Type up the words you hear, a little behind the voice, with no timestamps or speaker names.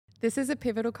This is a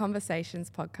Pivotal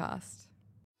Conversations podcast.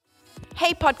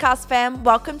 Hey podcast fam,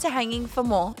 welcome to Hanging for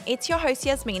More. It's your host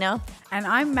Yasmina. And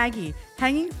I'm Maggie.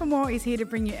 Hanging for More is here to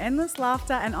bring you endless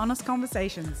laughter and honest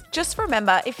conversations. Just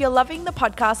remember, if you're loving the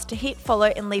podcast, to hit follow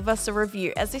and leave us a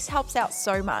review, as this helps out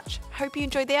so much. Hope you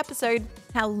enjoyed the episode.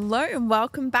 Hello and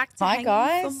welcome back to Hi,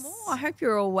 guys. for More. I hope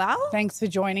you're all well. Thanks for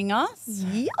joining us.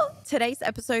 Yeah. Today's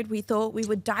episode, we thought we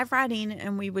would dive right in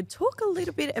and we would talk a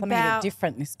little bit Something about a bit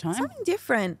different this time. something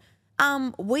different.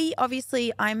 I'm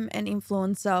an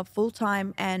influencer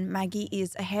full-time, and Maggie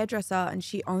is a hairdresser and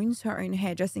she owns her own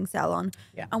hairdressing salon.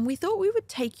 Yeah. And we thought we would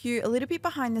take you a little bit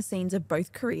behind the scenes of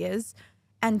both careers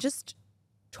and just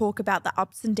talk about the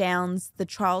ups and downs, the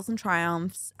trials and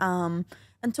triumphs, and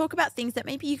talk about things that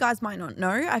maybe you guys might not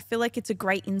know. I feel like it's a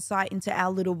great insight into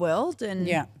our little world and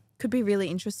could be really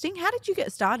interesting. How did you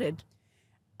get started?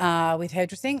 With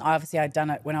hairdressing, obviously I'd done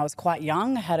it when I was quite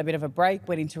young, had a bit of a break,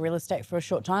 went into real estate for a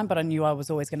short time, but I knew I was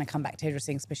always going to come back to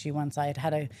hairdressing, especially once I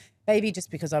had a baby,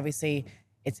 just because obviously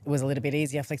it was a little bit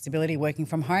easier flexibility working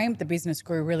from home. The business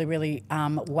grew really, really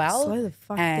well. Slow the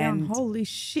fuck down. Holy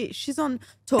shit. She's on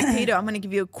Torpedo. I'm going to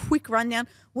give you a quick rundown.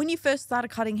 When you first started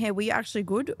cutting hair, were you actually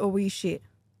good or were you shit?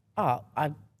 Oh,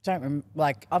 I don't remember.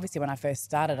 Like, obviously when I first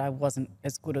started, I wasn't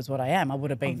as good as what I am. I would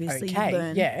have been Obviously you okay.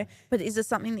 learn. Yeah. But is there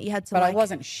something that you had to But I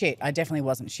wasn't shit. I definitely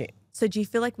wasn't shit. So do you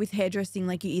feel like with hairdressing,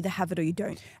 like you either have it or you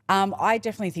don't? I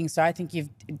definitely think so. I think you've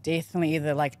definitely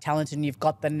either like talented and you've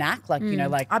got the knack, like, you know,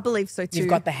 like I believe so too. you've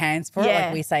got the hands for it,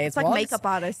 like we say it's like makeup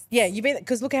artists. Yeah,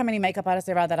 because look how many makeup artists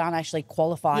there are that aren't actually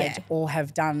qualified or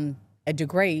have done a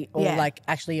degree or like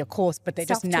actually a course, but they're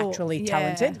just Self-taught. naturally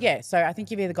talented. Yeah, so I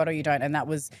think you've either got or you don't. And that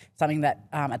was something that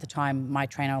at the time my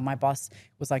trainer or my boss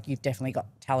was like, you've definitely got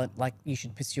talent, like you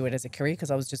should pursue it as a career, because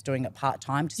I was just doing it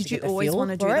part-time just to get the feel for it. Did you always want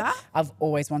to do that? I've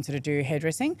always wanted to do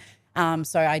hairdressing.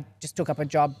 So I just took up a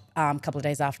job a couple of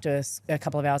hours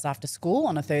after school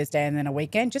on a Thursday and then a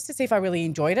weekend, just to see if I really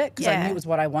enjoyed it, because I knew it was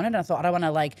what I wanted. And I thought, I don't want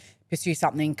to like pursue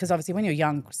something, because obviously when you're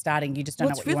young starting, you just don't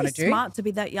know what you want to do. It's really smart to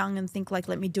be that young and think like,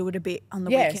 let me do it a bit on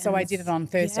the weekends. Yeah, so I did it on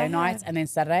Thursday nights and then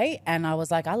Saturday, and I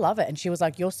was like, I love it. And she was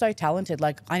like, you're so talented.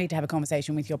 Like, I need to have a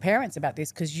conversation with your parents about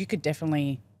this, because you could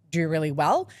definitely do really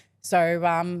well. So,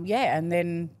 and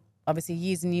then obviously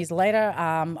years and years later,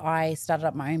 I started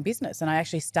up my own business, and I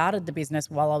actually started the business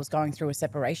while I was going through a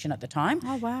separation at the time.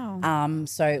 Oh, wow.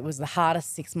 So it was the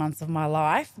hardest 6 months of my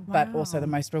life, but also the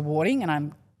most rewarding.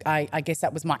 And I guess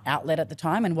that was my outlet at the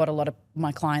time. And what a lot of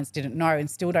my clients didn't know and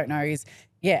still don't know is,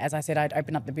 as I said, I'd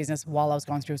opened up the business while I was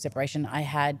going through a separation.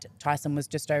 Tyson was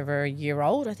just over a year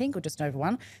old, I think, or just over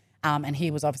one. And he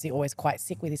was obviously always quite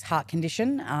sick with his heart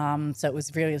condition. So it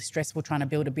was really stressful trying to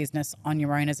build a business on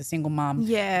your own as a single mum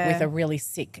with a really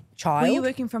sick child. Were you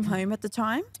working from home at the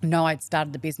time? No, I'd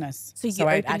started the business. So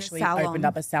I'd actually opened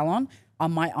up a salon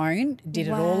on my own, did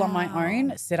it all on my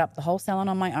own, set up the whole salon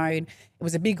on my own. It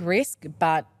was a big risk,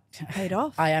 but paid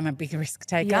off. I am a big risk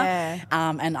taker. Yeah.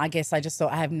 And I guess I just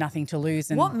thought I have nothing to lose.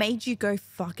 And what made you go,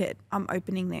 fuck it, I'm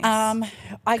opening this?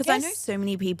 Because I know so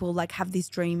many people like have this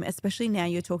dream, especially now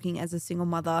you're talking as a single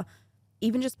mother,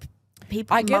 even just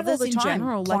people, I get it all mothers the in time.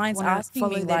 general, Clients like want to asking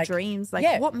follow me, their like, dreams.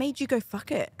 Like, what made you go,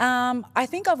 fuck it? I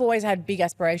think I've always had big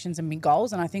aspirations and big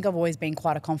goals, and I think I've always been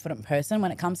quite a confident person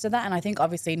when it comes to that. And I think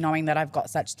obviously knowing that I've got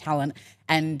such talent,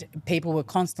 and people were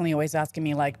constantly always asking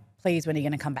me like, please, when are you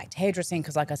going to come back to hairdressing?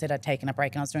 Because like I said, I'd taken a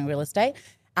break and I was doing real estate.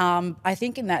 I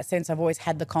think in that sense, I've always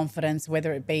had the confidence,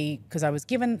 whether it be because I was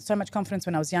given so much confidence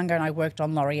when I was younger and I worked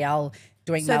on L'Oreal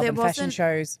doing Melbourne fashion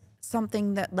shows.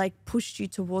 Something that like pushed you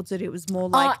towards it. It was more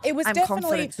like, it was I'm definitely,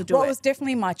 confident to do it. It was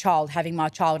definitely having my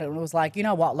child. And it was like, you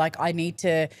know what, like I need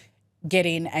to get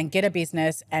in and get a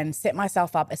business and set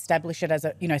myself up, establish it as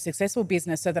a, successful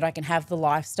business so that I can have the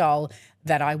lifestyle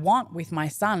that I want with my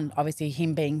son. Obviously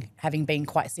him having been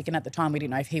quite sick, and at the time we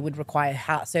didn't know if he would require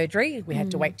heart surgery. We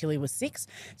had to wait till he was 6.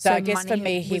 So I guess for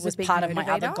me, he was part of my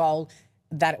other goal.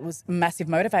 That it was a massive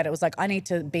motivator. It was like, I need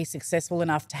to be successful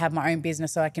enough to have my own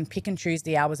business so I can pick and choose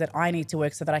the hours that I need to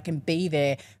work so that I can be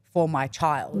there for my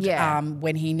child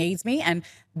when he needs me. And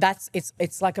it's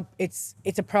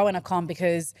a pro and a con,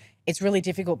 because it's really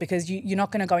difficult, because you're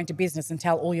not going to go into business and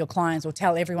tell all your clients or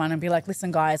tell everyone and be like,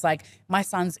 listen guys, like my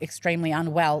son's extremely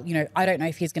unwell. I don't know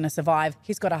if he's going to survive.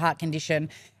 He's got a heart condition.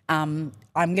 I'm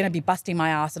going to be busting my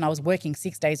ass. And I was working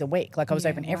 6 days a week. Like I was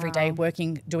open every day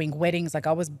working, doing weddings. Like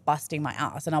I was busting my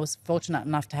ass, and I was fortunate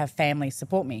enough to have family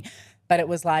support me. But it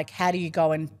was like, how do you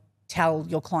go and tell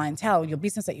your clientele, your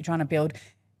business that you're trying to build,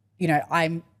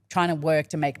 I'm trying to work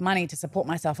to make money to support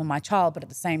myself and my child. But at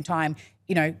the same time,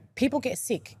 you know, people get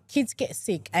sick, kids get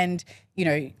sick. And, you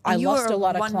know, I lost a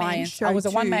lot of clients. I was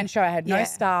a one-man show. I had no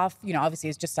staff. You know, obviously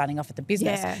it's just starting off at the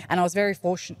business. Yeah. And I was very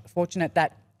fortunate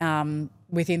that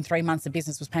within 3 months, the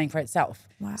business was paying for itself.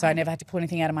 Wow. So I never had to pull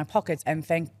anything out of my pockets. And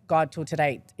thank God till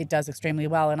today, it does extremely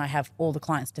well. And I have all the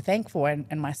clients to thank for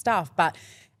and my staff. But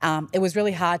it was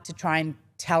really hard to try and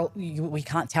tell you, we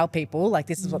can't tell people like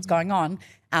this is what's going on.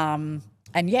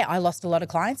 And yeah, I lost a lot of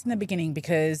clients in the beginning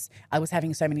because I was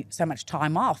having so much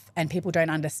time off, and people don't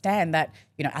understand that,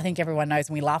 you know, I think everyone knows,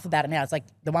 and we laugh about it now. It's like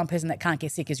the one person that can't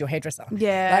get sick is your hairdresser.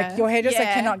 Yeah. Like your hairdresser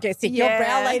cannot get sick. Yeah. Your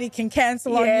brow lady can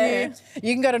cancel on you.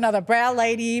 You can go to another brow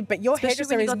lady, but your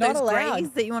hairdresser is not allowed.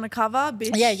 Grays that you want to cover,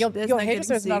 bitch. Yeah, your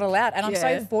hairdresser is not allowed. And I'm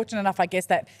so fortunate enough, I guess,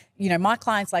 that, you know, my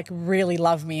clients like really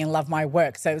love me and love my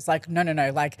work. So it's like, no,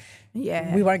 like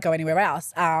we won't go anywhere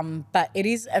else. But it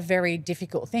is a very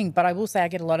difficult thing. But I will say I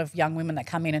get a lot of young women that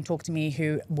come in and talk to me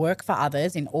who work for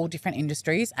others in all different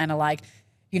industries and are like,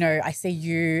 you know, I see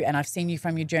you and I've seen you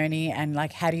from your journey and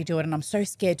like, how do you do it? And I'm so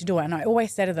scared to do it. And I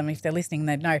always say to them, if they're listening,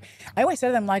 they know, I always say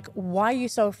to them, like, why are you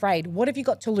so afraid? What have you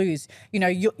got to lose? You know,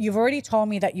 you've already told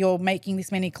me that you're making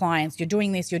this many clients, you're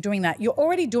doing this, you're doing that. You're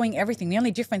already doing everything. The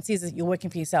only difference is that you're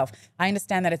working for yourself. I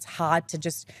understand that it's hard to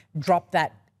just drop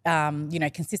that, you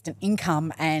know, consistent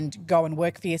income and go and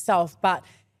work for yourself. But,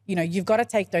 you know, you've got to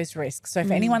take those risks. So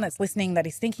for anyone that's listening that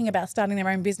is thinking about starting their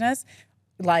own business,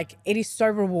 like, it is so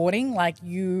rewarding. Like,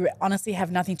 you honestly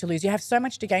have nothing to lose. You have so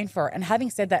much to gain for it. And having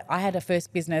said that, I had a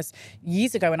first business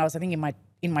years ago when I was, I think, in my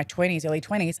 20s, early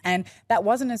 20s, and that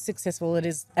wasn't as successful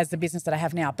as the business that I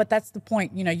have now. But that's the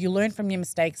point. You know, you learn from your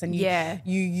mistakes and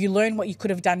you learn what you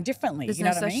could have done differently. There's you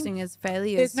know no what I mean? such thing as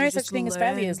failures. There's no such thing as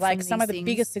failures. Like, some of the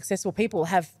biggest successful people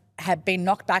have been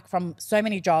knocked back from so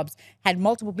many jobs, had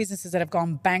multiple businesses that have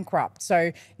gone bankrupt.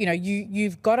 So, you know,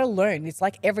 you've got to learn. It's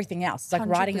like everything else. It's like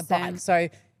riding a bike. So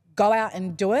go out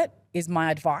and do it is my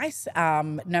advice.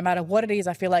 No matter what it is,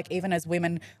 I feel like even as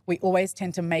women, we always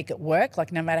tend to make it work.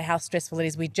 Like, no matter how stressful it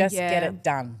is, we just get it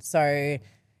done. So,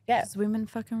 yeah. Because women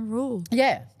fucking rule.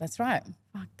 Yeah, that's right.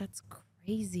 Fuck, that's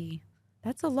crazy.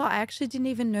 That's a lot. I actually didn't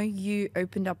even know you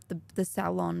opened up the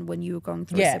salon when you were going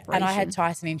through a separation. And I had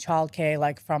Tyson in childcare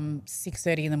like from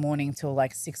 6:30 in the morning till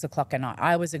like 6 o'clock at night.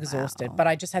 I was exhausted, but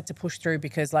I just had to push through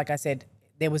because, like I said,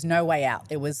 there was no way out.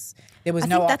 There was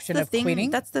no option of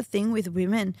quitting. That's the thing with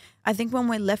women. I think when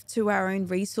we're left to our own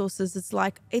resources, it's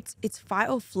like it's fight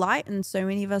or flight, and so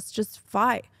many of us just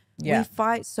fight. Yeah. We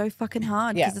fight so fucking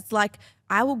hard because it's like,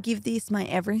 I will give this my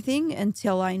everything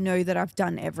until I know that I've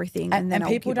done everything, and then I'll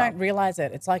people give don't up. realize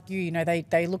it. It's like you know,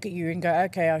 they look at you and go,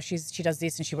 okay, oh, she does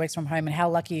this and she works from home, and how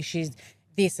lucky is she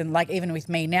this? And like, even with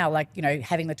me now, like, you know,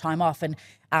 having the time off, and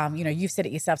you know, you've said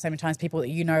it yourself so many times, people that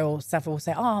you know or stuff will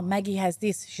say, oh, Maggie has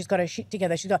this, she's got her shit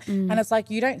together, and it's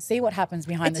like, you don't see what happens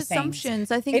behind the scenes. It's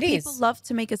assumptions. I think people love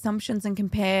to make assumptions and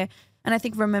compare, and I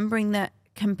think remembering that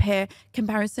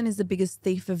comparison is the biggest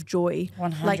thief of joy.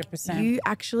 100%. Like, you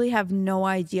actually have no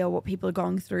idea what people are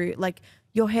going through. Like,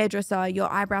 your hairdresser,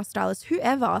 your eyebrow stylist,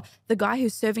 whoever, the guy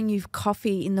who's serving you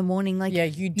coffee in the morning, like,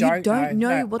 you don't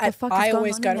know what the fuck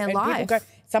is going on in their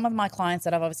life. Some of my clients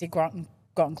that I've obviously gotten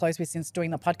close with since doing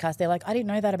the podcast, they're like, I didn't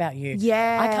know that about you.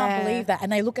 Yeah. I can't believe that.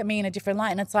 And they look at me in a different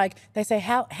light, and it's like, they say,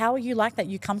 how are you like that?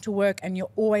 You come to work and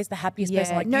you're always the happiest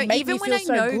person. Like, you make me feel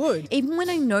so good. Even when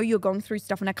I know you're going through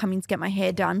stuff and I come in to get my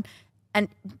hair done, and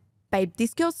babe,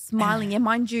 this girl's smiling. And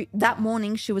mind you, that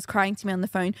morning she was crying to me on the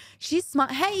phone. She's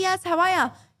smiling. Hey, yes, how are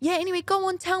you? Yeah, anyway, go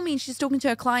on, tell me. And she's talking to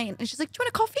her client, and she's like, do you want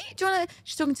a coffee?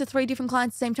 She's talking to 3 different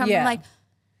clients at the same time. Yeah. I'm like,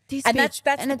 this and bitch.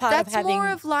 That's the part of having... more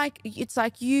of like, it's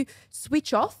like you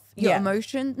switch off your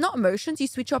not emotions, you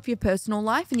switch off your personal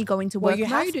life and you go into work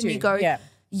mode and you go,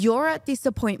 you're at this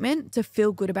appointment to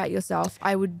feel good about yourself.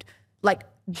 I would like...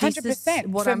 100%.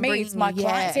 What for I'm me, bringing, it's my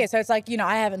clients. Yeah. So it's like, you know,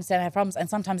 I haven't said I have problems, and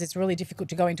sometimes it's really difficult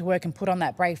to go into work and put on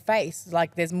that brave face.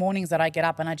 Like, there's mornings that I get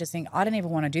up and I just think, I don't even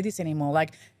want to do this anymore.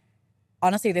 Like,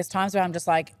 honestly, there's times where I'm just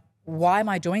like, why am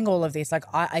I doing all of this? Like,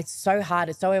 it's so hard.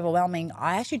 It's so overwhelming.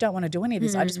 I actually don't want to do any of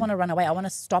this. I just want to run away. I want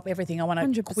to stop everything. I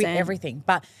want to quit everything.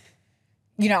 But,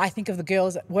 you know, I think of the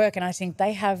girls at work and I think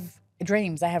they have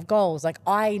dreams, they have goals. Like,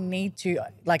 I need to,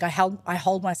 like, I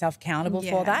hold myself accountable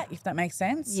for that, if that makes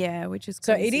sense. Yeah, which is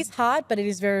crazy. So it is hard, but it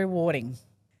is very rewarding.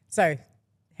 So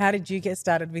how did you get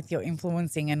started with your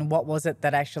influencing, and what was it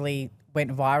that actually went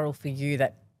viral for you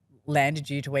that landed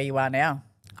you to where you are now?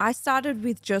 I started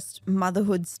with just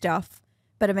motherhood stuff,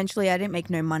 but eventually I didn't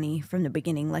make no money from the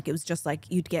beginning. Like, it was just like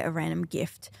you'd get a random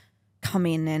gift come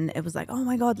in and it was like, oh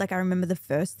my God. Like, I remember the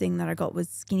first thing that I got was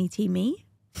Skinny Tea Me.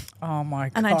 Oh my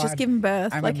God. and I'd just given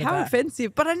birth. I Like, remember how that.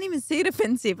 offensive. But I didn't even see it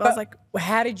offensive. I was like,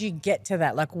 How did you get to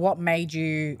that? Like, what made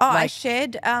you? oh, I like,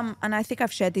 shared, and I think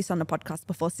I've shared this on the podcast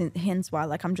before, hence why,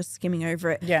 like, I'm just skimming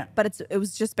over it. Yeah. But it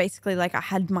was just basically like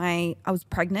I was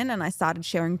pregnant and I started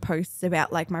sharing posts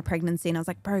about like my pregnancy, and I was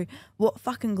like, bro, what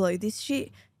fucking glow? This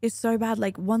shit is so bad.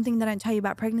 Like, one thing that I don't tell you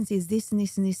about pregnancy is this and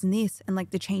this and this and this, and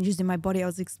like the changes in my body I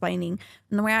was explaining,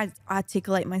 and the way I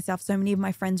articulate myself. So many of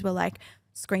my friends were like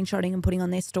screenshotting and putting on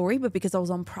their story, but because I was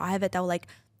on private, they were like,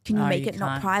 can you make it not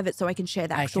can't. private so I can share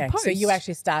the actual post? So you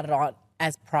actually started on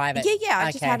as private. Yeah.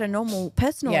 I just had a normal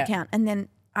personal Yeah. account. And then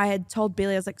I had told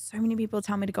Billy, I was like, so many people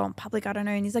tell me to go on public. I don't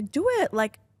know. And he's like, do it.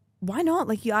 Like, why not?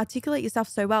 Like, you articulate yourself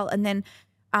so well. And then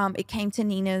it came to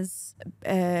Nina's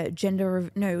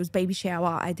it was baby shower.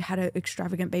 I had an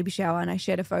extravagant baby shower and I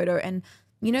shared a photo. And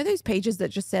you know those pages that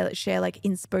just share like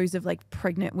inspos of like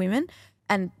pregnant women?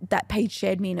 And that page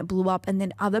shared me and it blew up. And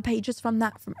then other pages from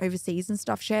overseas and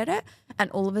stuff shared it. And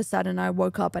all of a sudden I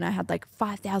woke up and I had like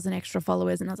 5,000 extra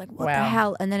followers. And I was like, what the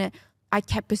hell? And then I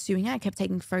kept pursuing it. I kept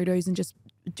taking photos and just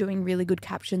doing really good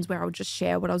captions where I would just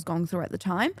share what I was going through at the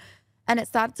time. And it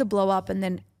started to blow up. And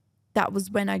then that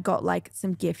was when I got like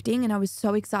some gifting. And I was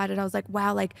so excited. I was like,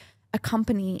 wow, like a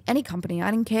company, any company,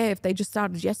 I didn't care if they just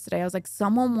started yesterday. I was like,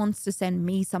 someone wants to send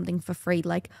me something for free.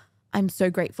 Like, I'm so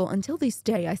grateful. Until this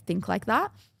day, I think like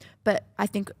that. But I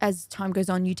think as time goes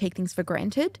on, you take things for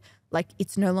granted. Like,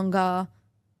 it's no longer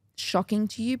shocking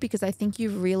to you because I think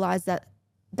you've realized that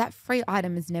that free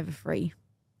item is never free.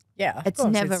 Yeah, of It's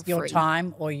course. never It's your free.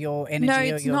 time or your energy. No, or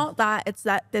it's your, not that. It's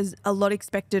that there's a lot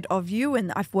expected of you.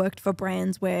 And I've worked for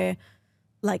brands where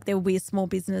like there will be a small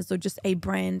business or just a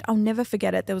brand. I'll never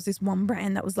forget it. There was this one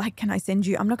brand that was like, can I send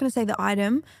you? I'm not going to say the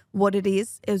item, what it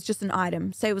is. It was just an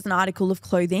item. Say it was an article of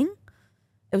clothing.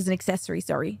 It was an accessory,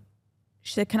 sorry.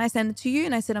 She said, can I send it to you?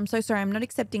 And I said, I'm so sorry. I'm not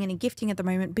accepting any gifting at the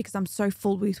moment because I'm so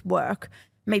full with work.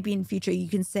 Maybe in future you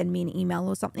can send me an email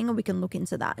or something or we can look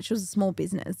into that. She was a small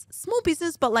business,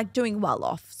 but like doing well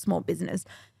off small business.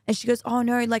 And she goes, oh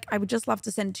no, like I would just love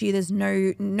to send it to you. There's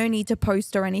no need to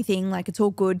post or anything. Like it's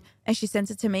all good. And she sent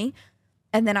it to me.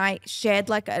 And then I shared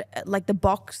like the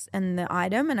box and the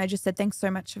item. And I just said, thanks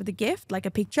so much for the gift, like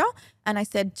a picture. And I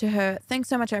said to her, thanks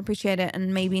so much. I appreciate it.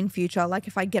 And maybe in future, like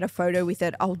if I get a photo with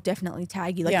it, I'll definitely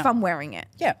tag you. Like if I'm wearing it.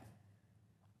 Yeah.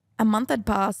 A month had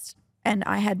passed and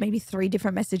I had maybe 3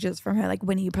 different messages from her. Like,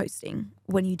 when are you posting?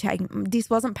 When are you tagging?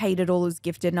 This wasn't paid at all. It was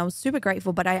gifted. And I was super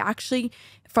grateful. But I actually,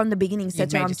 from the beginning,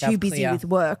 said to her, I'm too busy with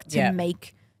work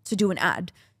to do an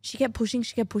ad. She kept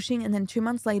pushing. And then 2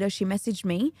 months later, she messaged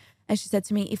me and she said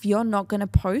to me, if you're not going to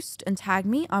post and tag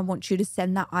me, I want you to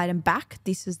send that item back.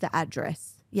 This is the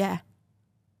address. Yeah.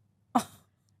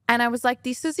 And I was like,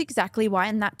 this is exactly why.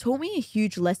 And that taught me a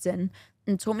huge lesson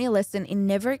and taught me a lesson in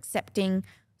never accepting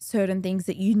certain things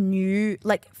that you knew.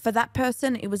 Like for that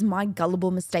person, it was my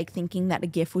gullible mistake thinking that a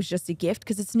gift was just a gift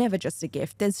because it's never just a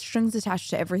gift. There's strings attached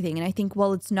to everything. And I think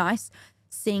while it's nice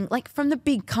seeing like from the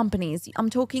big companies, I'm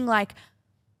talking like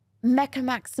Mecca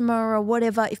Maxima or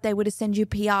whatever, if they were to send you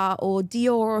PR or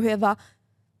Dior or whoever,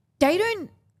 they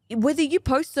don't, whether you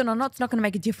post it or not, it's not going to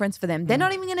make a difference for them. They're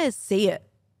not even going to see it.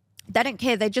 They don't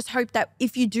care. They just hope that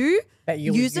if you do that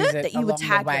you use it, that you would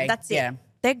tag them. That's it.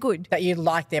 They're good. That you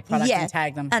like their product and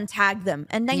tag them. And tag them.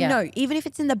 And they know, even if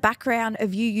it's in the background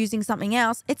of you using something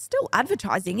else, it's still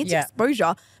advertising. It's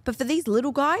exposure. But for these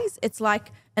little guys, it's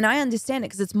like, and I understand it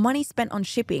because it's money spent on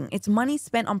shipping. It's money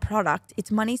spent on product.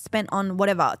 It's money spent on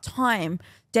whatever, time,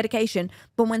 dedication.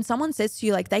 But when someone says to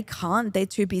you, like, they can't, they're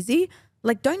too busy,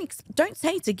 like, don't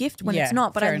say it's a gift when it's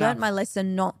not. But I learned my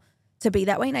lesson not to be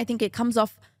that way. And I think it comes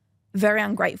off very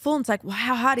ungrateful. And it's like, well,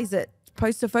 how hard is it?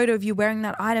 Post a photo of you wearing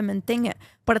that item and thing it.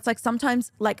 But it's like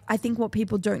sometimes, like, I think what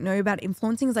people don't know about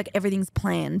influencing is like everything's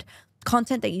planned.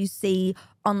 Content that you see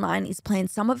online is planned.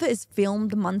 Some of it is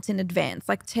filmed months in advance.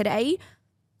 Like today,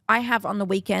 I have on the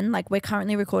weekend, like we're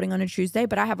currently recording on a Tuesday,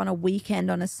 but I have on a weekend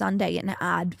on a Sunday an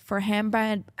ad for a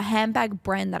handbag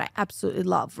brand that I absolutely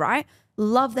love, right?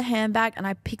 Love the handbag and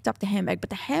I picked up the handbag. But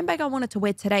the handbag I wanted to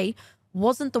wear today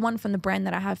wasn't the one from the brand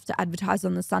that I have to advertise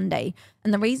on the Sunday.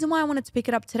 And the reason why I wanted to pick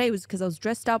it up today was because I was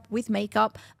dressed up with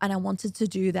makeup and I wanted to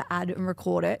do the ad and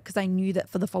record it because I knew that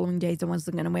for the following days I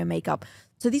wasn't going to wear makeup.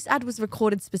 So this ad was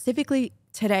recorded specifically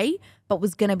today, but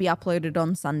was going to be uploaded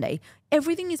on Sunday.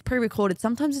 Everything is pre-recorded.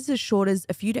 Sometimes it's as short as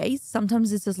a few days.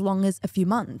 Sometimes it's as long as a few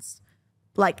months.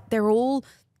 Like they're all,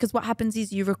 because what happens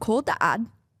is you record the ad.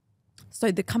 So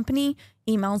the company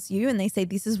emails you and they say,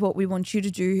 this is what we want you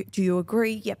to do. Do you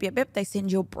agree? Yep. They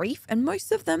send you a brief. And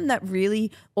most of them that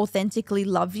really authentically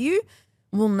love you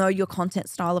will know your content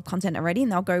style of content already,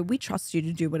 and they'll go, we trust you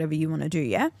to do whatever you want to do,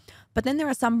 yeah? But then there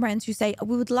are some brands who say,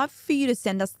 we would love for you to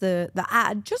send us the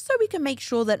ad just so we can make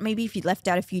sure that maybe if you left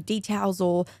out a few details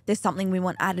or there's something we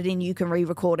want added in, you can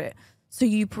re-record it. So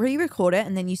you pre-record it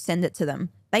and then you send it to them.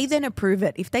 They then approve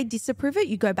it. If they disapprove it,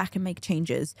 you go back and make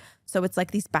changes. So it's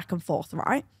like this back and forth,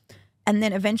 right? And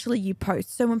then eventually you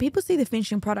post. So when people see the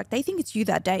finishing product, they think it's you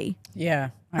that day.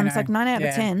 Yeah. And it's like 9 out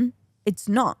of 10, it's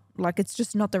not. Like, it's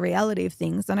just not the reality of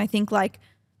things. And I think like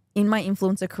in my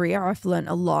influencer career, I've learned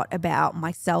a lot about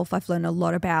myself. I've learned a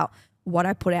lot about what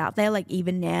I put out there. Like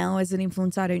even now as an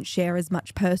influencer, I don't share as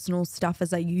much personal stuff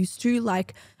as I used to.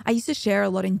 Like I used to share a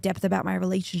lot in depth about my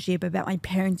relationship, about my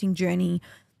parenting journey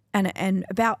and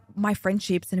about my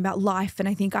friendships and about life. And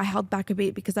I think I held back a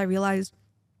bit because I realized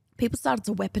people started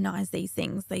to weaponize these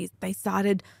things. They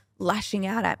started lashing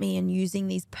out at me and using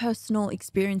these personal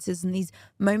experiences and these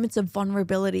moments of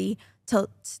vulnerability to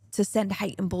send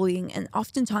hate and bullying. And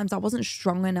oftentimes I wasn't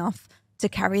strong enough to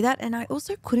carry that. And I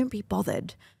also couldn't be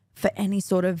bothered for any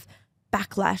sort of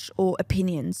backlash or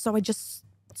opinions. So I just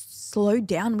slowed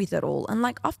down with it all. And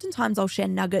like oftentimes I'll share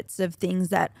nuggets of things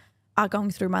that are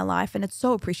going through my life and it's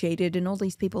so appreciated. And all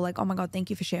these people are like, oh my God, thank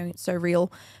you for sharing. It's so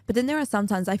real. But then there are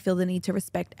sometimes I feel the need to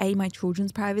respect my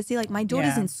children's privacy. Like my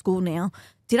daughter's in school now.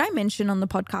 Did I mention on the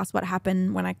podcast what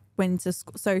happened when I went into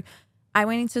school? So I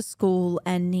went into school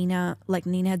and Nina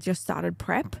had just started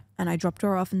prep and I dropped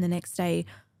her off, and the next day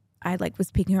I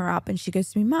was picking her up and she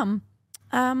goes to me, Mum,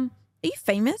 are you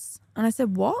famous? And I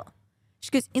said, what?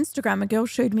 She goes, Instagram. A girl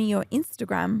showed me your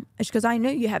Instagram. And she goes, I know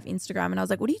you have Instagram. And I was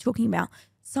like, what are you talking about?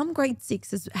 Some grade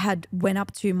sixes went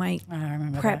up to my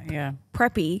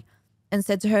preppy and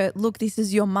said to her, look, this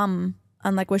is your mum.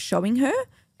 And like, we're showing her.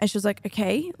 And she was like,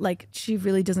 okay. Like, she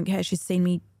really doesn't care. She's seen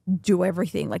me do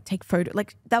everything, like take photos.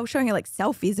 Like they were showing her like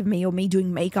selfies of me or me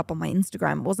doing makeup on my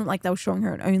Instagram. It wasn't like they were showing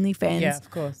her an OnlyFans. Yeah,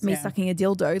 of course. Me sucking a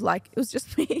dildo. Like it was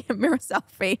just me, a mirror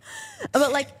selfie.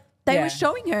 But like they were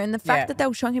showing her, and the fact that they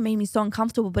were showing her made me so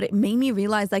uncomfortable. But it made me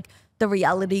realize like the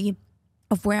reality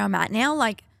of where I'm at now.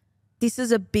 Like this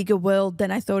is a bigger world than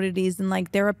I thought it is. And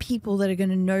like there are people that are going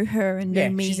to know her and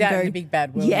know me. She's and out in the big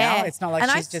bad world now. It's not like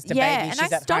she's just a baby. And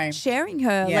she's I at stopped home. sharing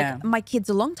her. Like my kids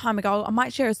a long time ago. I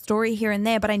might share a story here and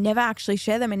there, but I never actually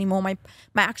share them anymore. My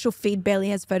actual feed barely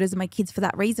has photos of my kids for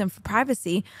that reason, for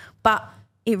privacy. But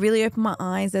it really opened my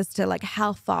eyes as to like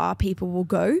how far people will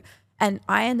go. And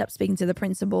I end up speaking to the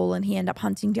principal and he ended up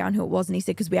hunting down who it was. And he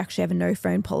said, because we actually have a no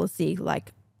phone policy,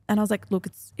 like. And I was like, look,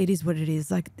 it is what it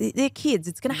is. Like they're kids.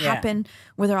 It's going to happen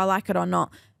whether I like it or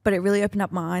not. But it really opened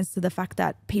up my eyes to the fact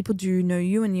that people do know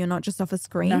you and you're not just off a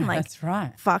screen. No, like, that's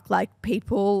right. Fuck, like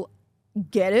people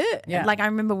get it. Yeah. Like I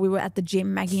remember we were at the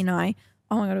gym, Maggie and I.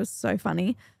 Oh my God, it was so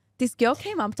funny. This girl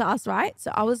came up to us, right?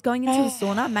 So I was going into the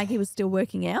sauna. Maggie was still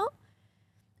working out.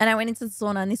 And I went into the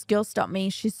sauna and this girl stopped me.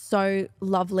 She's so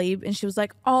lovely. And she was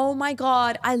like, oh my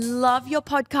God, I love your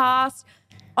podcast.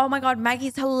 Oh my God,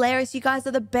 Maggie's hilarious. You guys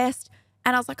are the best.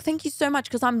 And I was like, thank you so much,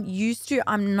 because I'm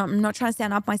not trying to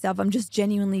stand up myself. I'm just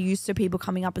genuinely used to people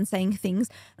coming up and saying things.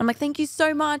 I'm like, thank you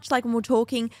so much. Like when we're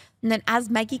talking. And then as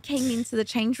Maggie came into the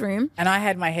change room. And I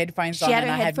had my headphones on had and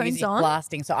her I had headphones music on.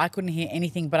 blasting. So I couldn't hear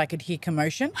anything, but I could hear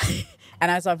commotion.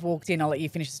 And as I've walked in, I'll let you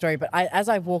finish the story. But as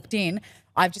I walked in,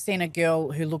 I've just seen a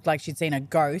girl who looked like she'd seen a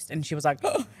ghost, and she was like,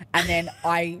 oh. And then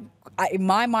I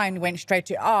my mind went straight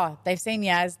to, they've seen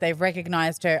Yaz, they've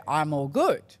recognized her, I'm all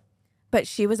good. But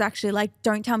she was actually like,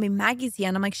 don't tell me Maggie's here.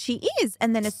 And I'm like, she is.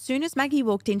 And then as soon as Maggie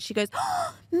walked in, she goes,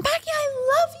 oh, Maggie,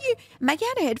 I love you. Maggie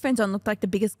had her headphones on, looked like the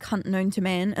biggest cunt known to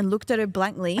man, and looked at her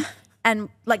blankly and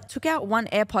like took out one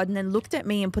AirPod and then looked at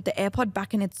me and put the AirPod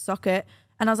back in its socket.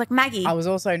 And I was like, Maggie. I was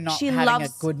also not having a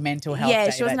good mental health day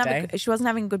she wasn't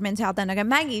having a good mental health day. And I go,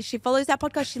 Maggie, she follows our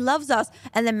podcast. She loves us.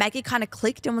 And then Maggie kind of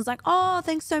clicked and was like, oh,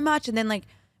 thanks so much. And then like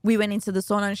we went into the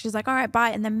sauna and she's like, all right,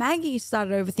 bye. And then Maggie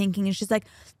started overthinking and she's like,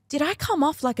 did I come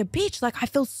off like a bitch? Like I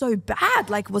feel so bad.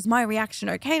 Like was my reaction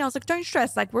okay? And I was like, don't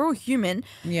stress. Like we're all human.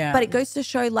 Yeah. But it goes to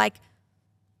show like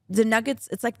the nuggets,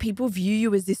 it's like people view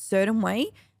you as this certain way.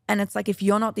 And it's like if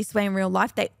you're not this way in real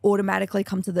life, they automatically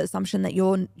come to the assumption that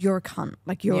you're a cunt,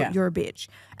 like you're a bitch.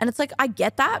 And it's like I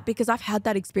get that because I've had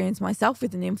that experience myself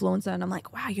with an influencer, and I'm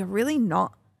like, wow, you're really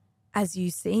not as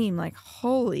you seem. Like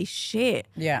holy shit,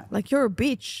 yeah, like you're a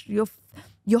bitch.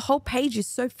 Your whole page is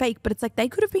so fake. But it's like they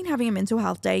could have been having a mental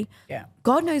health day. Yeah,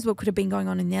 God knows what could have been going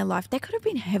on in their life. They could have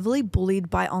been heavily bullied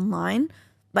by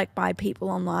people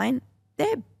online.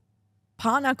 They're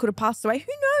partner could have passed away.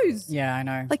 Who knows? Yeah, I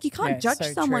know. Like, you can't Yeah, judge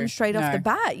so someone true. straight off No. the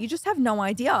bat. You just have no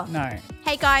idea. No.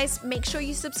 Hey guys, make sure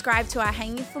you subscribe to our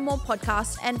Hanging for More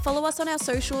podcast and follow us on our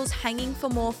socials, Hanging for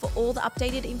More, for all the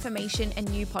updated information and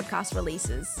new podcast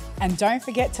releases. And don't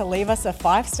forget to leave us a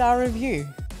 5-star review.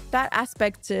 That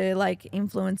aspect to like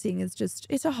influencing is just,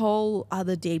 it's a whole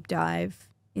other deep dive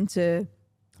into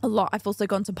a lot. I've also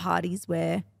gone to parties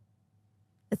where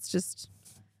it's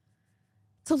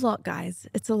a lot, guys.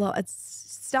 It's a lot. It's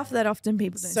stuff that often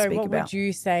people don't So speak what about. would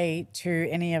you say to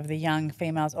any of the young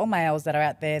females or males that are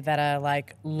out there that are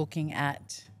like looking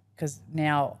at, because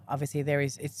now obviously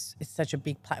it's such a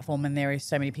big platform and there is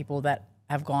so many people that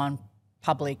have gone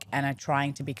public and are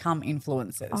trying to become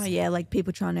influencers. Oh yeah, like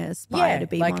people trying to aspire to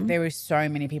be like one. there is so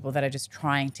many people that are just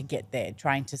trying to get there,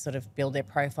 trying to sort of build their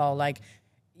profile. Like,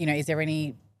 you know, is there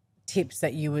any tips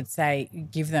that you would say,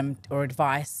 give them, or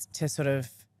advice to sort of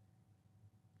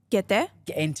Get there.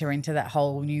 enter into that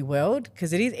whole new world?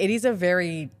 Because it is a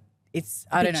very,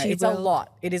 I don't know, Bitchy it's world. a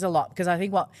lot. It is a lot, because I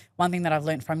think one thing that I've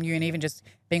learned from you, and even just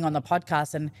being on the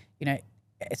podcast, and you know,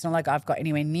 it's not like I've got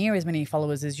anywhere near as many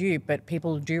followers as you, but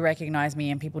people do recognize me,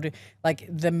 and people do like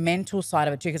the mental side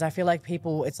of it too. Because I feel like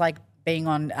people, it's like being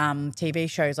on TV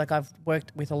shows. Like I've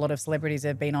worked with a lot of celebrities that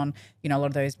have been on, you know, a lot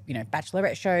of those, you know,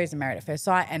 Bachelorette shows and Married at First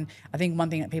Sight. And I think one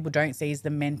thing that people don't see is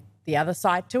the other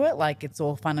side to it. Like it's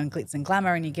all fun and glitz and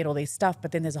glamour and you get all these stuff,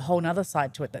 but then there's a whole nother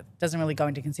side to it that doesn't really go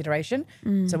into consideration.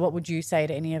 So what would you say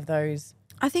to any of those?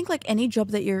 I think like any job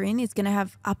that you're in is going to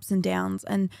have ups and downs,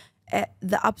 and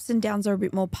the ups and downs are a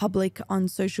bit more public on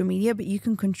social media, but you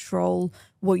can control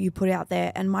what you put out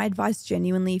there. And my advice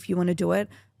genuinely, if you want to do it,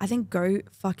 I think go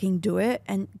fucking do it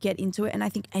and get into it. And I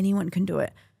think anyone can do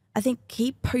it. I think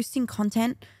keep posting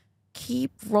content,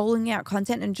 keep rolling out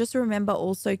content, and just remember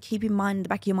also keep in mind, in the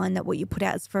back of your mind, that what you put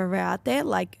out is forever out there.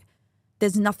 Like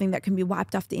there's nothing that can be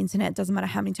wiped off the internet. It doesn't matter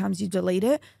how many times you delete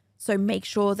it. So make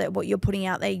sure that what you're putting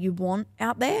out there, you want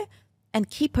out there, and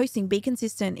keep posting, be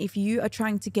consistent. If you are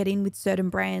trying to get in with certain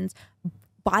brands,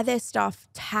 buy their stuff,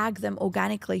 tag them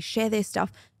organically, share their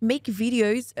stuff, make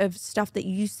videos of stuff that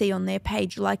you see on their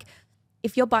page. Like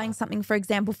if you're buying something, for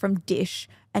example, from Dish,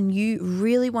 and you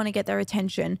really want to get their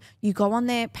attention, you go on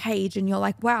their page and you're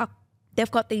like, wow,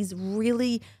 they've got these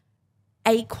really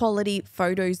A quality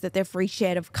photos that they've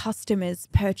reshared of customers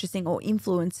purchasing or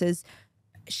influencers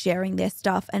sharing their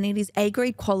stuff, and it is A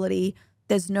grade quality.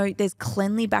 There's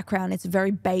cleanly background. It's a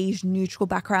very beige, neutral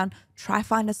background. Try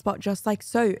find a spot just like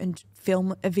so and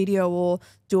film a video or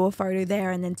do a photo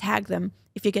there and then tag them.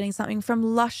 If you're getting something from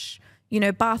Lush, you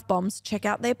know, bath bombs, check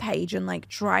out their page and like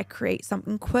try create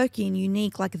something quirky and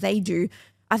unique like they do.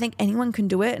 I think anyone can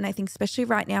do it. And I think especially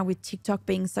right now with TikTok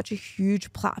being such a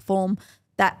huge platform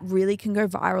that really can go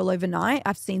viral overnight.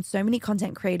 I've seen so many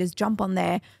content creators jump on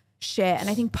there, share, and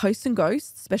I think post and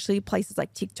ghost, especially places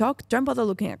like TikTok, don't bother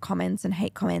looking at comments and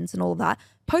hate comments and all that.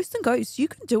 Post and ghost, you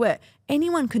can do it.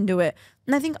 Anyone can do it.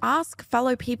 And I think ask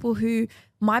fellow people who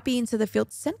might be into the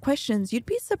field, send questions. You'd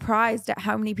be surprised at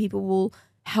how many people will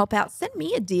help out. Send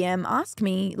me a DM, ask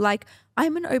me. Like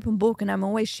I'm an open book and I'm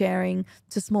always sharing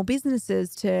to small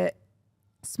businesses, to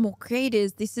small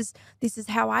creators. This is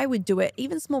how I would do it.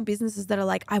 Even small businesses that are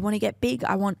like, I want to get big.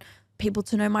 I want people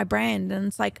to know my brand. And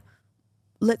it's like,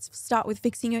 let's start with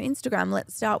fixing your Instagram.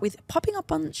 Let's start with popping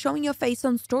up on, showing your face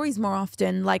on stories more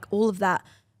often, like all of that.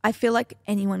 I feel like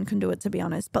anyone can do it, to be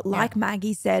honest. But like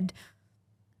Maggie said,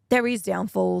 there is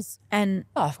downfalls. And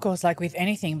Oh, of course, like with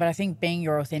anything. But I think being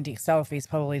your authentic self is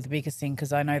probably the biggest thing,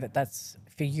 because I know that that's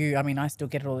for you. I mean, I still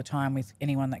get it all the time with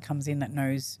anyone that comes in that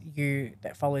knows you,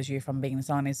 that follows you from being a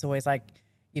son. It's always like,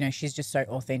 you know, she's just so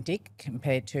authentic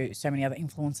compared to so many other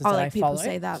influencers that I people follow.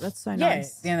 say that. That's so Yeah,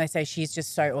 nice. then they say she's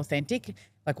just so authentic.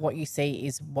 Like what you see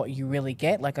is what you really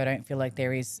get. Like I don't feel like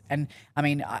there is, and I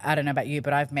mean, I don't know about you,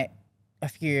 but I've met a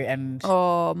few, and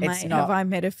Oh, mate, it's not, have I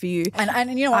met a few.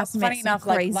 and you know what? I've met Funny some enough,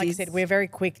 like I crazies. said, we're very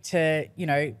quick to, you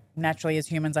know, naturally as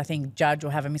humans, I think, judge or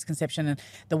have a misconception. And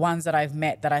the ones that I've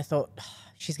met that I thought, oh,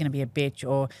 she's going to be a bitch,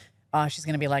 or oh, she's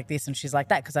going to be like this and she's like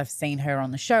that, because I've seen her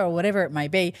on the show or whatever it may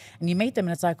be. And you meet them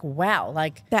and it's like, wow,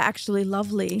 like They're actually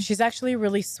lovely. she's actually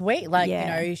really sweet. Like,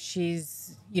 Yeah. you know,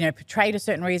 she's, you know, portrayed a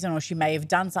certain reason, or she may have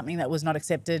done something that was not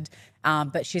accepted.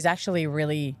 But she's actually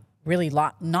really, really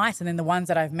nice. And then the ones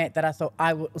that I've met that I thought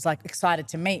I was like excited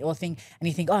to meet or think, and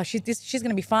you think, oh, she's going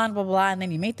to be fun, blah, blah, blah. And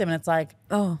then you meet them and it's like,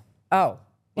 Oh, like,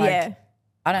 yeah.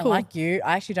 I don't Cool. like you.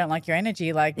 I actually don't like your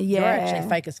energy. Like you're Yeah. actually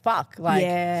fake as fuck. Like,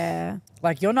 yeah.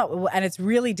 like you're not, and it's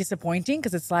really disappointing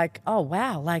because it's like, oh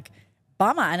wow, like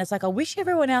bummer. And it's like, I wish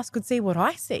everyone else could see what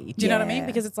I see. Do you know what I mean? Yeah.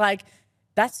 Because it's like,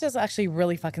 that's just actually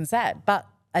really fucking sad. But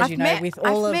as you know, with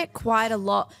all I've met quite a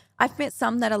lot. I've met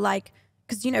some that are like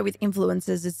because, you know, with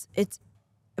influencers, it's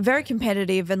very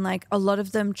competitive, and like a lot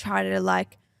of them try to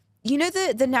like, you know,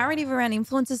 the narrative around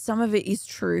influencers, some of it is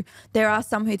true. There are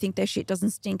some who think their shit doesn't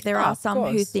stink. There are some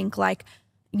who think like,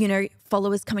 you know,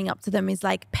 followers coming up to them is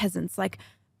like peasants. Like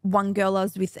one girl I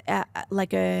was with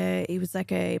it was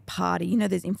like a party, you know,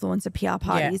 there's influencer PR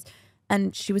parties. Yeah.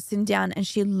 And she was sitting down and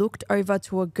she looked over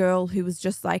to a girl who was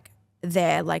just like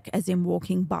there, like as in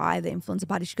walking by the influencer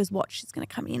party. She goes, "What? She's going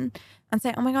to come in and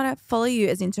say, 'Oh my God, I follow you,'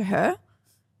 as into her."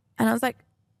 And I was like,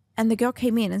 and the girl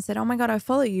came in and said, "Oh my God, I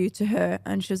follow you," to her.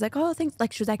 And she was like, "Oh, thanks."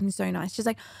 Like she was acting so nice. She's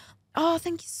like, "Oh,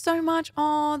 thank you so much.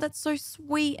 Oh, that's so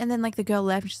sweet." And then like the girl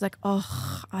left and she's like,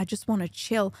 "Oh, I just want to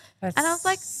chill." That's and I was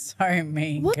like, so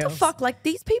mean. What girls. the fuck? Like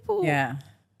these people. Yeah.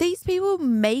 These people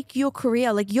make your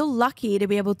career. Like you're lucky to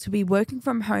be able to be working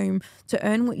from home to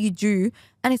earn what you do.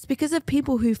 And it's because of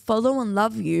people who follow and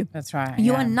love you. That's right.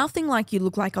 You are nothing like you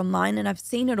look like online. And I've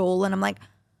seen it all. And I'm like,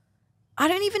 I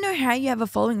don't even know how you have a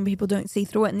following and people don't see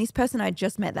through it. And this person I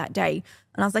just met that day,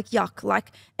 and I was like, yuck.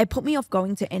 Like it put me off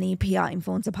going to any PR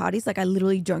influencer parties. Like I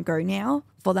literally don't go now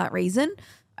for that reason.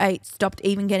 I stopped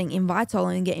even getting invites. I'll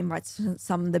only get invites to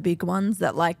some of the big ones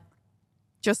that like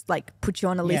just like put you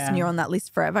on a list and you're on that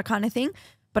list forever kind of thing.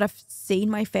 But I've seen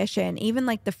my fair share, and even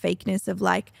like the fakeness of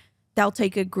like they'll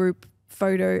take a group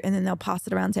photo and then they'll pass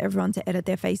it around to everyone to edit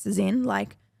their faces in.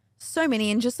 Like so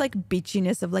many, and just like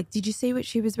bitchiness of like, did you see what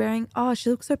she was wearing? Oh, she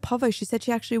looks so povo. She said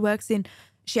she actually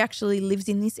lives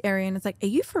in this area. And it's like, are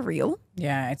you for real?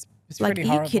 Yeah, it's like, pretty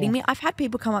are you kidding me? I've had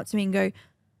people come up to me and go,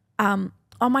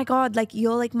 "Oh my God, like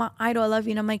you're like my idol. I love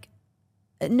you." And I'm like,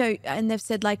 no. And they've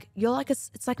said like, you're like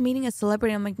it's like meeting a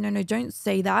celebrity. I'm like, no, don't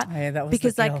say that. Oh, yeah, that was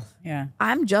because the like, deal. Yeah.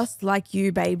 I'm just like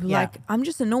you, babe. Yeah. Like I'm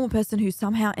just a normal person who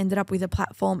somehow ended up with a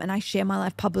platform, and I share my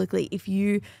life publicly. If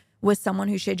you were someone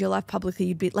who shared your life publicly,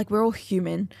 you'd be like, we're all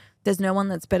human. There's no one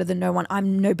that's better than no one.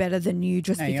 I'm no better than you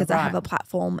just because I have a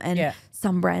platform, and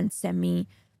some brands send me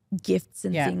gifts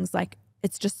and things. Like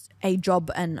it's just a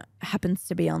job and happens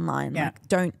to be online. Yeah. Like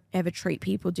don't ever treat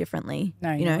people differently.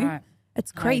 No, you you're know, right.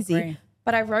 it's crazy.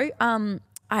 But I wrote, I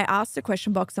asked a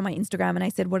question box on my Instagram and I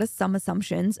said, what are some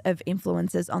assumptions of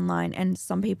influencers online? And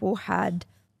some people had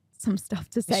some stuff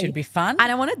to say. It should be fun.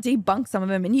 And I want to debunk some of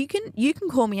them. And you can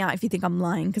call me out if you think I'm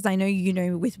lying, because I know, you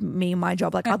know, with me and my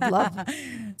job, like I'd love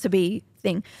to be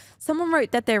thing. Someone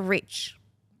wrote that they're rich.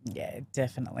 Yeah,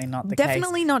 definitely not the case.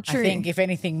 Definitely not true. I think if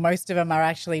anything, most of them are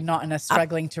actually not and are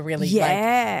struggling to really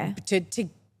like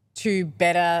to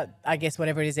better, I guess,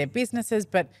 whatever it is, their businesses.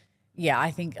 But yeah,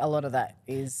 I think a lot of that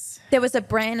is. There was a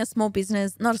brand, a small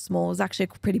business, not a small, it was actually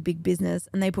a pretty big business,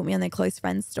 and they put me on their close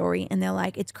friends story, and they're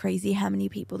like, it's crazy how many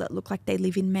people that look like they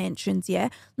live in mansions,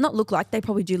 not look like, they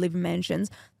probably do live in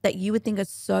mansions, that you would think are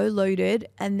so loaded,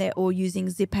 and they're all using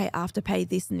ZipPay, Afterpay,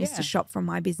 this and this to shop from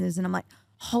my business. And I'm like,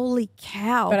 holy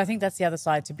cow. But I think that's the other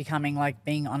side to becoming like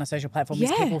being on a social platform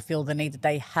is people feel the need that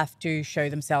they have to show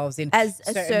themselves in as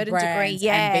a certain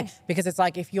degree, because it's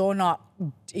like if you're not,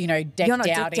 you know,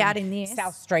 decked out in this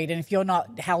South Street, and if you're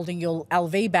not holding your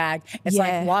LV bag, it's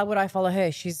like, why would I follow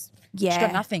her? She's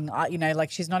got nothing, you know,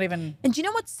 like she's not even. And do you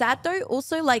know what's sad though?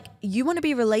 Also, like you want to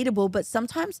be relatable, but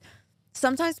sometimes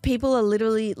people are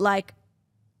literally like,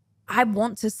 I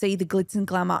want to see the glitz and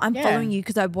glamour. I'm following you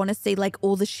because I want to see like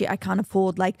all the shit I can't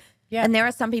afford. Like, and there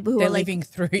are some people who they're are like living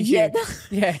through you.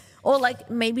 Yeah. Or like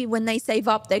maybe when they save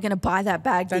up, they're going to buy that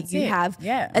bag that you have.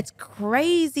 Yeah. It's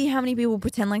crazy how many people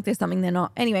pretend like there's something they're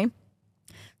not. Anyway,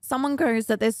 someone goes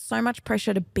that there's so much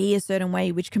pressure to be a certain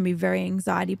way, which can be very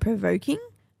anxiety provoking.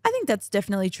 I think that's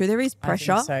definitely true. There is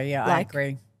pressure. I think so, yeah, like,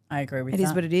 I agree with that. It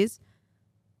is what it is.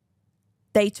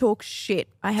 They talk shit.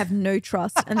 I have no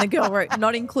trust. And the girl wrote,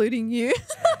 not including you.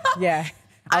 Yeah.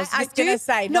 I was just going to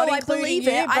say, not including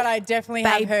you, but I definitely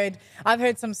have heard, I've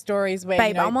heard some stories where,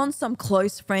 you know, I'm on some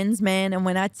close friends, man. And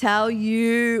when I tell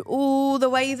you, the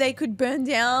way they could burn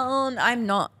down, I'm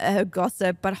not a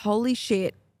gossip, but holy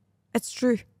shit, it's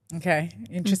true. Okay.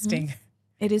 Interesting.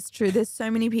 Mm-hmm. It is true. There's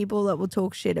so many people that will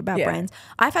talk shit about brands.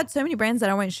 I've had so many brands that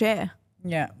I won't share.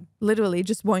 Yeah. Literally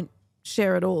just won't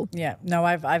share at all. Yeah. No,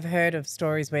 I've heard of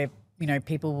stories where, you know,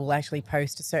 people will actually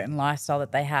post a certain lifestyle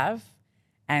that they have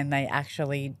and they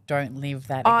actually don't live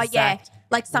that exact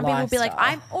like some people will be like,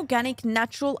 lifestyle. I'm organic,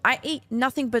 natural. I eat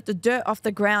nothing but the dirt off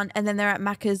the ground. And then they're at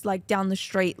Macca's like down the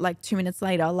street like 2 minutes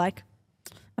later. Like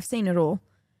I've seen it all.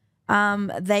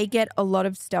 They get a lot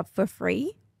of stuff for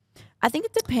free. I think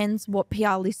it depends what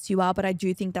PR list you are, but I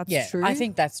do think that's true. I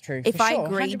think that's true. If for I sure,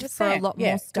 agreed 100%. for a lot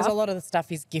more stuff. Because a lot of the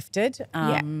stuff is gifted. So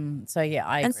I agree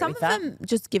and some with of that. them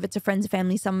just give it to friends and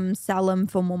family. Some sell them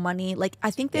for more money. Like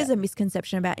I think there's a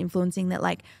misconception about influencing that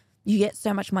like you get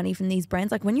so much money from these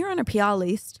brands. Like when you're on a PR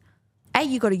list, A,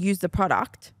 you got to use the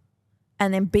product,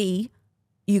 and then B,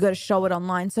 you got to show it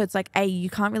online. So it's like, A, you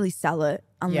can't really sell it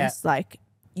unless like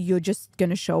you're just going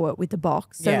to show it with the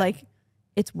box. So like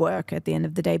it's work at the end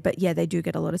of the day. But yeah, they do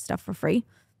get a lot of stuff for free.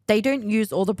 They don't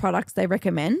use all the products they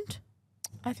recommend.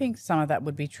 I think some of that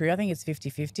would be true. I think it's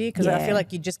 50-50 because I feel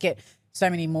like you just get so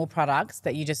many more products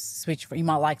that you just switch for. You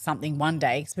might like something one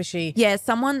day, especially. Yeah,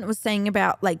 someone was saying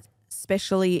about like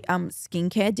especially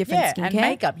skincare, different skincare. And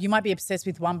makeup. You might be obsessed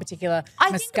with one particular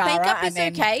I mascara. think makeup is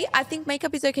okay. I think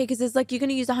makeup is okay because there's like you're going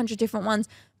to use 100 different ones.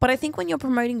 But I think when you're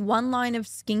promoting one line of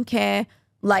skincare,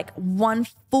 like one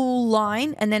full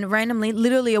line, and then randomly,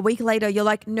 literally a week later, you're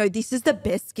like, no, this is the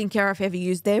best skincare I've ever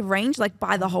used. Their range, like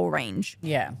buy the whole range.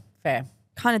 Yeah, fair.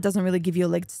 Kind of doesn't really give you a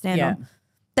leg to stand on.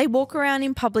 They walk around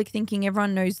in public thinking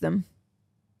everyone knows them.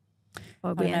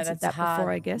 Well, we answered that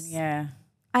before, I guess. Yeah.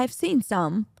 I've seen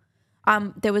some.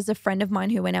 There was a friend of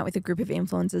mine who went out with a group of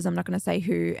influencers. I'm not going to say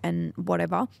who and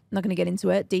whatever. I'm not going to get into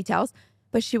it, details.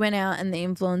 But she went out and the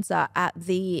influencer at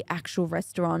the actual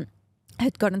restaurant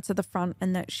had gotten to the front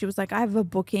and that she was like, I have a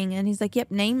booking. And he's like,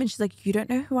 yep, name. And she's like, you don't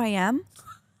know who I am?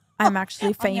 I'm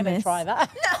actually famous. I'm going to try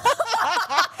that.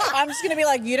 I'm just going to be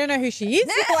like, you don't know who she is?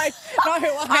 Like, no,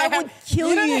 I would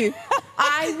kill you.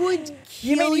 I would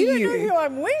kill you. You don't know who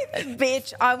I'm with?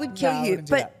 Bitch, I would kill you.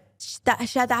 But she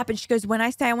had that happen. She goes, when I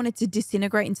say I wanted to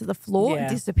disintegrate into the floor and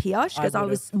disappear, she goes, I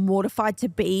was mortified to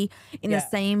be in the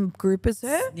same group as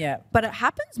her. Yeah. But it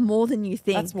happens more than you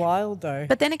think. That's wild though.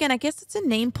 But then again, I guess it's a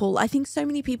name pull. I think so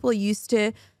many people are used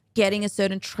to getting a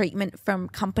certain treatment from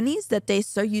companies that they're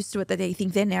so used to it that they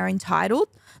think they're now entitled.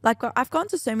 Like I've gone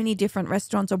to so many different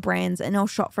restaurants or brands and I'll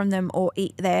shop from them or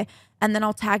eat there and then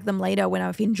I'll tag them later when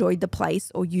I've enjoyed the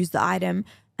place or used the item.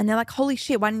 And they're like, holy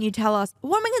shit, why didn't you tell us?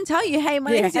 What am I going to tell you? Hey,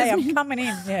 my name's Yasmin. I'm coming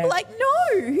in. Yeah. Like,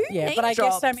 no. Who name but I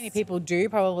drops? guess so many people do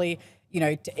probably, you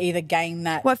know, to either gain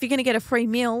that. Well, if you're going to get a free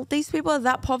meal, these people are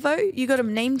that povo. You got to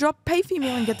name drop, pay for your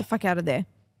meal and get the fuck out of there.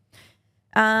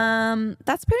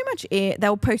 That's pretty much it.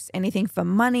 They'll post anything for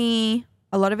money.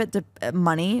 A lot of it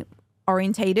money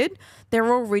orientated.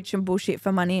 They're all rich and bullshit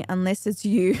for money unless it's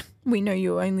you. We know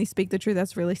you only speak the truth.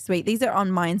 That's really sweet. These are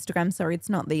on my Instagram. Sorry, it's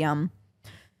not the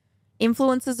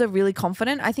influencers are really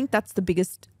confident. I think that's the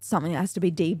biggest something that has to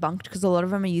be debunked because a lot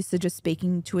of them are used to just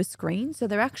speaking to a screen. So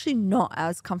they're actually not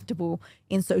as comfortable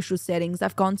in social settings.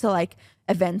 I've gone to like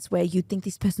events where you'd think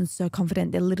this person's so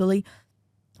confident. They're literally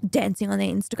dancing on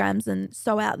their Instagrams and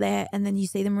so out there. And then you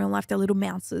see them in real life, they're little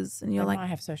mouses. And you're like, I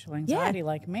have social anxiety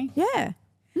like me. Yeah.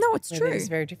 No, it's true. It's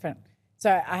very different.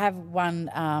 So I have one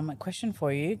question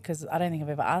for you because I don't think I've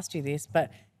ever asked you this,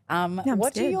 but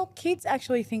what do your kids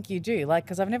actually think you do? Like,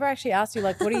 because I've never actually asked you,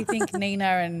 like, what do you think Nina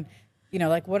and, you know,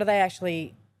 like, what do they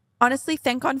actually... Honestly,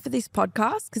 thank God for this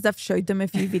podcast because I've showed them a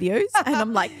few videos and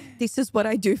I'm like, this is what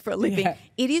I do for a living. Yeah.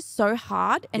 It is so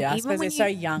hard. And even I suppose when they're so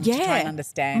young to try and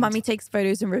understand. Mummy takes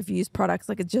photos and reviews products.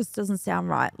 Like, it just doesn't sound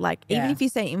right. Like, even if you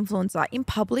say influencer, in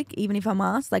public, even if I'm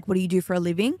asked, like, what do you do for a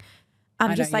living?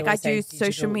 I'm just like, I do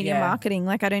social media marketing.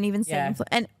 Like, I don't even say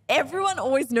and everyone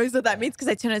always knows what that means because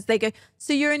they turn it, they go,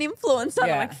 so you're an influencer?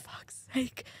 And I'm like, fuck's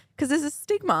sake. Because there's a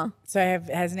stigma. So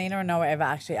has Nina or Noah ever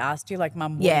actually asked you, like,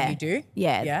 Mum, what do you do?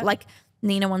 Yeah. Like,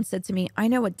 Nina once said to me, I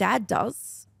know what Dad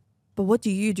does, but what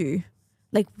do you do?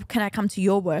 Like, can I come to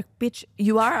your work? Bitch,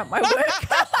 you are at my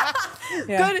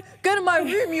work. Go to my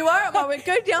room. You are at my work.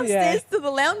 Go downstairs to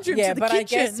the lounge room, to the kitchen. But I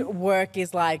guess work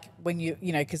is like when you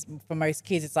know, because for most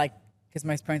kids, it's like, because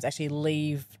most parents actually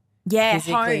leave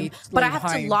home. But I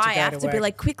have to lie. I have to be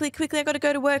like, quickly, I got to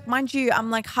go to work. Mind you, I'm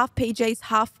like half PJs,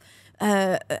 half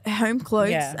home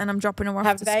clothes, and I'm dropping her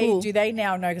off to school. Do they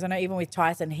now know? Because I know even with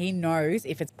Tyson, he knows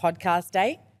if it's podcast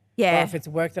day or if it's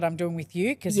work that I'm doing with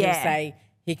you, because he'll say,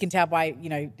 he can tell by, you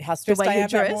know, how stressed I am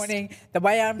that morning, the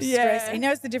way I'm stressed. He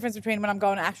knows the difference between when I'm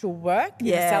going to actual work in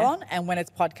the salon and when it's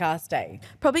podcast day.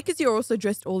 Probably because you're also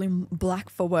dressed all in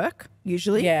black for work,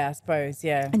 usually. Yeah, I suppose,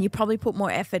 And you probably put more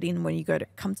effort in when you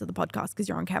come to the podcast because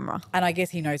you're on camera. And I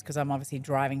guess he knows because I'm obviously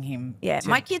driving him. Yeah,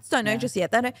 my kids don't know just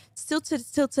yet. They don't, still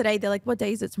today, they're like, what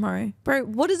day is it tomorrow? Bro,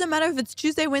 what does it matter if it's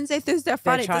Tuesday, Wednesday, Thursday, or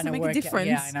Friday? It doesn't make a difference.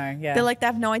 Yeah, I know, They're like, they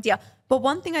have no idea. But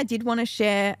one thing I did want to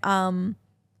share,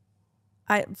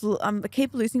 I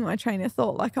keep losing my train of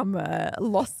thought like I'm a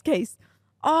lost case.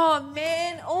 Oh,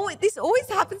 man. This always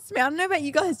happens to me. I don't know about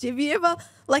you guys. Have you ever,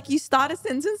 like, you start a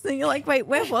sentence and you're like, wait,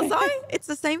 where was I? It's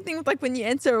the same thing with, like, when you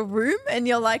enter a room and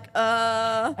you're like,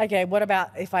 Okay, what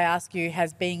about if I ask you,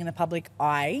 has being in the public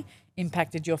eye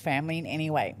impacted your family in any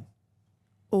way?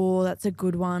 Oh, that's a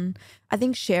good one. I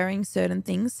think sharing certain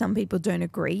things, some people don't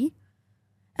agree.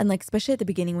 And, like, especially at the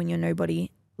beginning when you're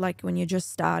nobody, like when you're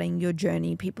just starting your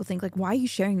journey, people think like, why are you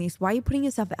sharing this? Why are you putting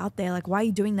yourself out there? Like, why are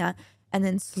you doing that? and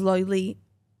then slowly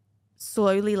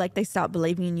like they start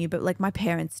believing in you. But like my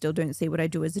parents still don't see what I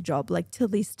do as a job. Like till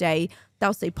this day,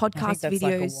 they'll see podcast I think that's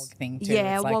videos. like a WOG thing too.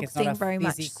 Yeah, it's like WOG it's not thing a very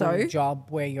much physical so. job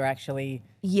where you're actually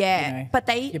But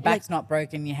they your back's not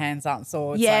broken, your hands aren't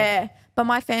sore. It's like, but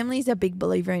my family's a big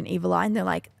believer in evil eye, and they're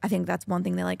like, I think that's one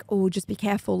thing. They're like, oh, just be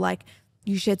careful. Like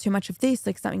you share too much of this,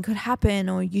 like something could happen,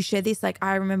 or you share this. Like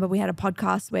I remember we had a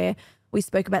podcast where we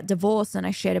spoke about divorce, and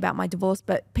I shared about my divorce,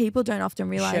 but people don't often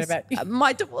realize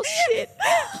my divorce shit.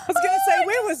 I was gonna say,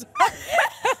 where was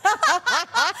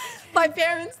my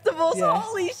parents' divorce?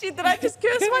 Holy shit! Did I just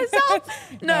curse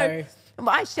myself? No.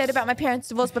 I shared about my parents'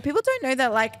 divorce, but people don't know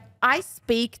that like I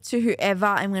speak to whoever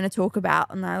I'm going to talk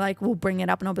about, and I like will bring it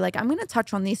up, and I'll be like, I'm going to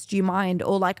touch on this. Do you mind?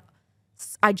 Or like,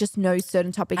 I just know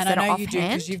certain topics and that I know are you offhand. do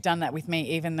because you've done that with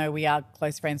me, even though we are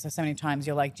close friends. So many times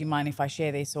you're like, do you mind if I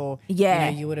share this? Or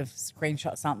you would have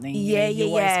screenshot something. You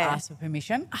always ask for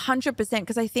permission. 100%,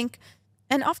 because I think,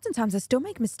 and oftentimes I still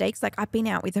make mistakes. Like I've been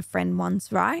out with a friend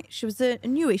once, right? She was a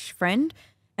newish friend,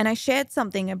 and I shared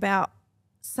something about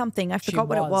something. I forgot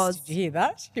what it was. Did you hear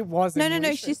that? It was. No.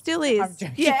 She still is. I'm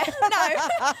joking. Yeah,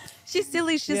 no. She still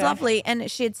is. She's lovely. And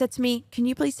she had said to me, can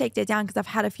you please take that down? Because I've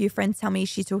had a few friends tell me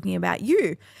she's talking about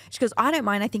you. She goes, I don't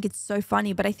mind. I think it's so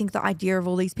funny. But I think the idea of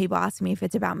all these people asking me if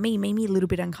it's about me made me a little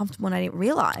bit uncomfortable, and I didn't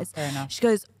realize. Fair enough. She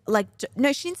goes, like,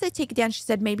 no, she didn't say take it down. She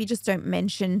said, maybe just don't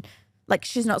mention, like,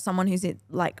 she's not someone who's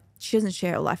like, she doesn't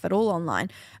share her life at all online.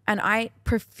 And I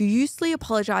profusely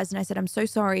apologized, and I said, I'm so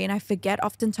sorry. And I forget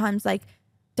oftentimes, like,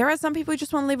 there are some people who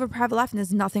just want to live a private life, and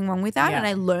there's nothing wrong with that. Yeah. And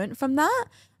I learned from that.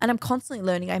 And I'm constantly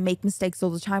learning. I make mistakes all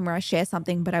the time where I share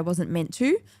something, but I wasn't meant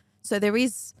to. So there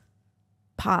is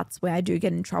parts where I do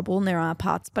get in trouble, and there are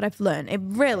parts, but I've learned. It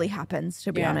rarely happens,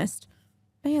 to be honest.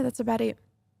 But yeah, that's about it.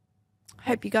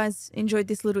 Hope you guys enjoyed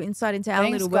this little insight into our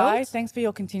little world. Guys. Thanks for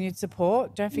your continued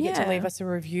support. Don't forget to leave us a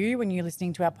review when you're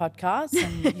listening to our podcast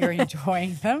and you're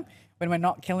enjoying them, when we're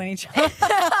not killing each other.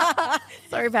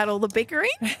 Sorry about all the bickering,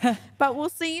 but we'll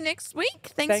see you next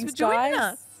week. Thanks for joining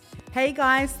us. Hey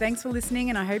guys, thanks for listening,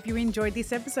 and I hope you enjoyed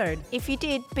this episode. If you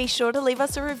did, be sure to leave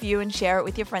us a review and share it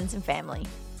with your friends and family.